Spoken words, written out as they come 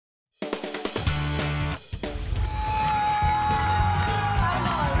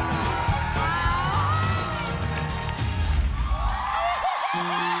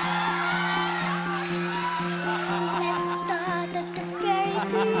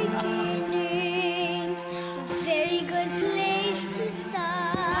beginning, a very good place to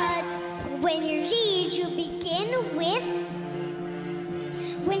start. When you read, you begin with.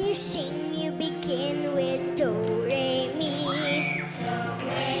 When you sing, you begin with do, re, mi. Do,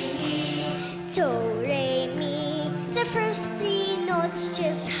 re, mi. Do, re, mi. The first three notes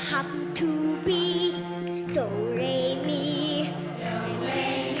just happen to be do, re, mi. Do,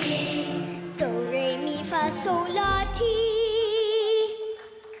 re, mi. Do, re, mi, fa, sol, la, ti.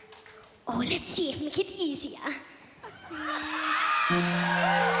 Oh, let's see if we make it easier.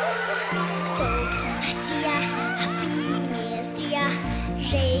 Do, a dia, a female dia,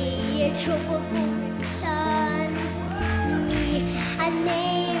 re, a drop of golden sun. Me, a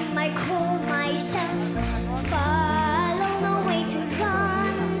name I call myself, far along the way to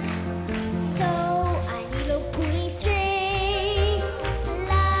run. So I need a pulling thread,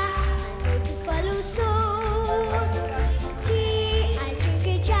 la, I know to follow so. Tea, I drink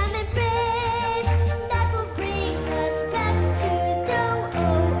a jam and bread, that will bring us back to do,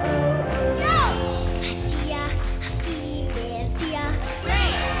 oh, oh, oh. A dia, a female dia,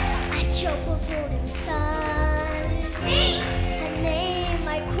 a drop of golden sun. Me, a name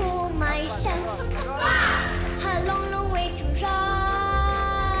I call myself, a long, long way to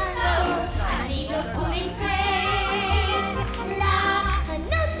run. So I need a pulling thread, la, a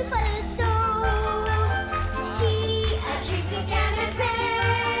note to follow so. Tea, a drink a jam and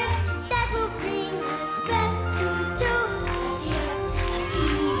bread, that will bring us back to do. A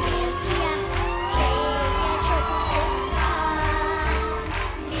female dear, a drop of golden sun.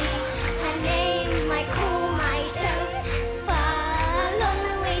 Me, a name I call myself, far along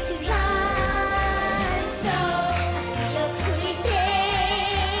the way to run. So I need a pulling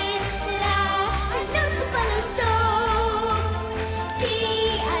thread, la, a note to follow so.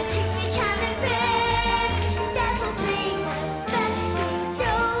 Tea, a drink a jam and bread, that will bring us back to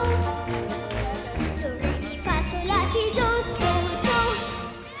do. Do, re, mi, fa, sol, la, ti, do, so, do.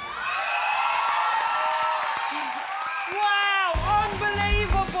 Wow!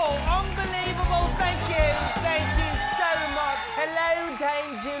 Unbelievable! Unbelievable! Thank you! Thank you so much! Hello,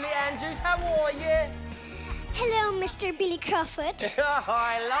 Dame Julie Andrews. How are you? Hello, Mr. Billy Crawford. Oh,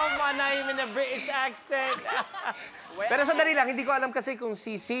 I love my name in a British accent. Pero sandali lang, hindi ko alam kasi kung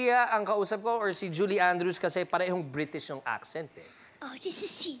si Sia ang kausap ko or si Julie Andrews kasi parehong British yung accent eh. Oh, this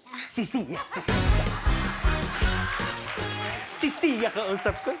is Sina. Si Sia! Si Sia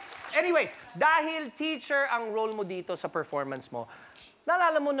kausap ko. Anyways, dahil teacher ang role mo dito sa performance mo,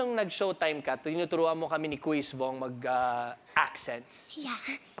 naalala mo nung nag-showtime ka, tinuturuan mo kami ni Quiz Vong mag-accents. Yeah.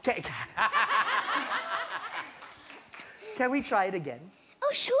 Can we try it again?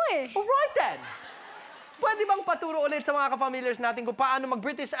 Oh, sure. All right then. Pwede bang paturo ulit sa mga ka-familiars natin kung paano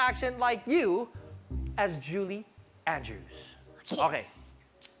mag-British accent like you as Julie Andrews? Okay.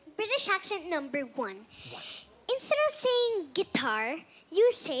 British accent number 1. Instead of saying guitar, you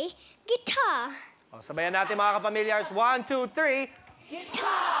say guitar. O, sabayan natin mga ka-familiars. 1, 2, 3.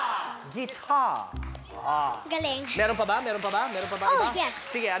 Guitar. Guitar. Galing. Meron pa ba? Meron pa ba? Meron pa ba Oh, iba? yes.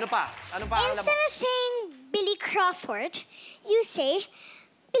 Sige, ano pa? Ano pa? Alam mo? Instead of saying Billy Crawford, you say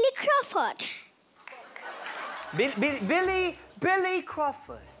Billy Crawford. Billy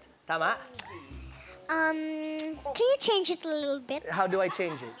Crawford. Tama? Can you change it a little bit? How do I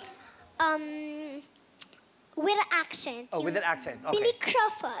change it? With an accent. Oh, with an accent. Okay. Billy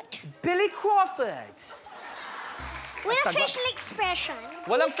Crawford. Billy Crawford. With a Sagot. facial expression.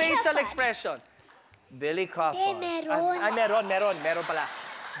 Walang Billy facial Crawford. expression. Billy Crawford. meron. Meron pala.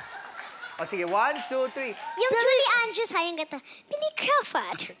 O sige, 1, 2, 3. Yung Julie Andrews, hayang gata. Billy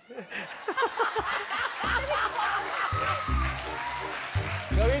Crawford.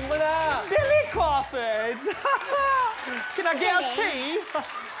 Gawin mo na. Billy Crawford. Can I get a tea?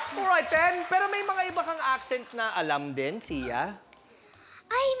 Alright then. Pero may mga iba kang accent na alam din, Sia.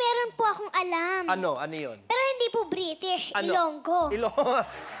 Ay, meron po akong alam. Ano? Ano yun? Pero hindi po British. Ano? Ilonggo.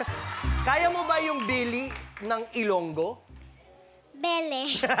 Kaya mo ba yung Billy ng Ilonggo? Bele.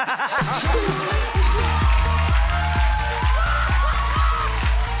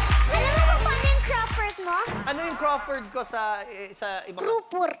 Alam mo kung paano yung Crawford mo? Ano yung Crawford ko sa ibang...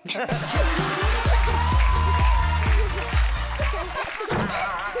 Rupert.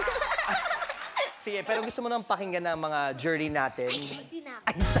 Sige, pero gusto mo nang pakinggan ng mga journey natin. Excited na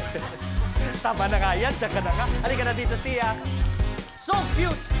ako. Tama na nga yan, tsaka na nga. Halika na dito, Sia. So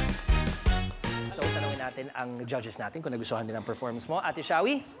cute! So, tanungin natin ang judges natin kung nagustuhan din ang performance mo. Ate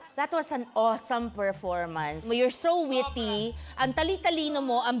Shawi? That was an awesome performance. You're so witty, ang tali-talino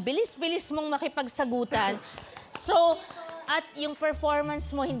mo, ang bilis-bilis mong makipagsagutan. So, At yung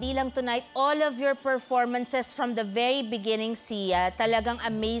performance mo, hindi lang tonight, all of your performances from the very beginning, Sia, talagang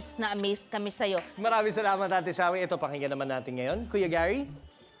amazed na amazed kami sa'yo. Maraming salamat, Ate Shawi. Ito, pakinggan naman natin ngayon. Kuya Gary?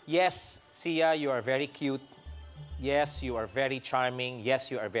 Yes, Sia, you are very cute. Yes, you are very charming.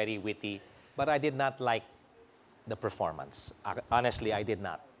 Yes, you are very witty. But I did not like the performance. Honestly, I did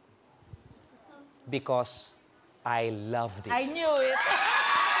not. Because I loved it. I knew it.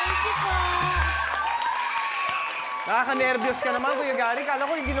 Thank you po. Nakaka-nervyos ka naman, Kuya Gary. Kala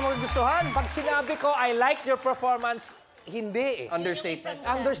ko hindi na magugustuhan. Pag sinabi ko, I liked your performance, hindi eh. Understatement.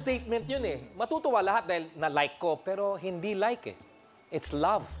 Understatement yun eh. Matutuwa lahat dahil na-like ko, pero hindi like eh. It's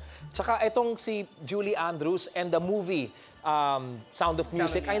love. Tsaka itong si Julie Andrews and the movie Sound of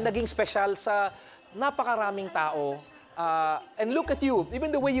Music ay naging special sa napakaraming tao. And look at you,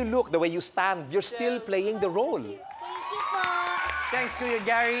 even the way you look, the way you stand, you're still playing the role. Thank you po. Thanks, Kuya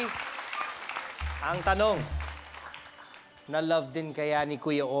Gary. Ang tanong, na-love din kaya ni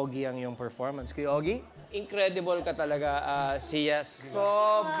Kuya Ogie ang iyong performance? Kuya Ogie? Incredible ka talaga, Sia.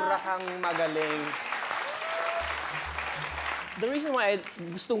 Sobra kang magaling. The reason why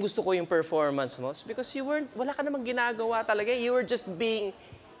gustong-gusto ko yung performance mo is because wala ka namang ginagawa talaga. You were just being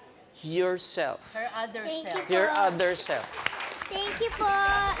yourself. Her other Thank self. you po. Your other self. Thank you po.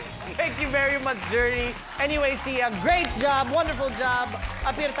 Thank you very much, Journey. Anyway, Sia, great job, wonderful job.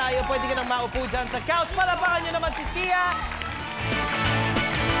 Appear tayo, pwede ka nang maupo dyan sa couch. Palapakan niyo naman si Sia.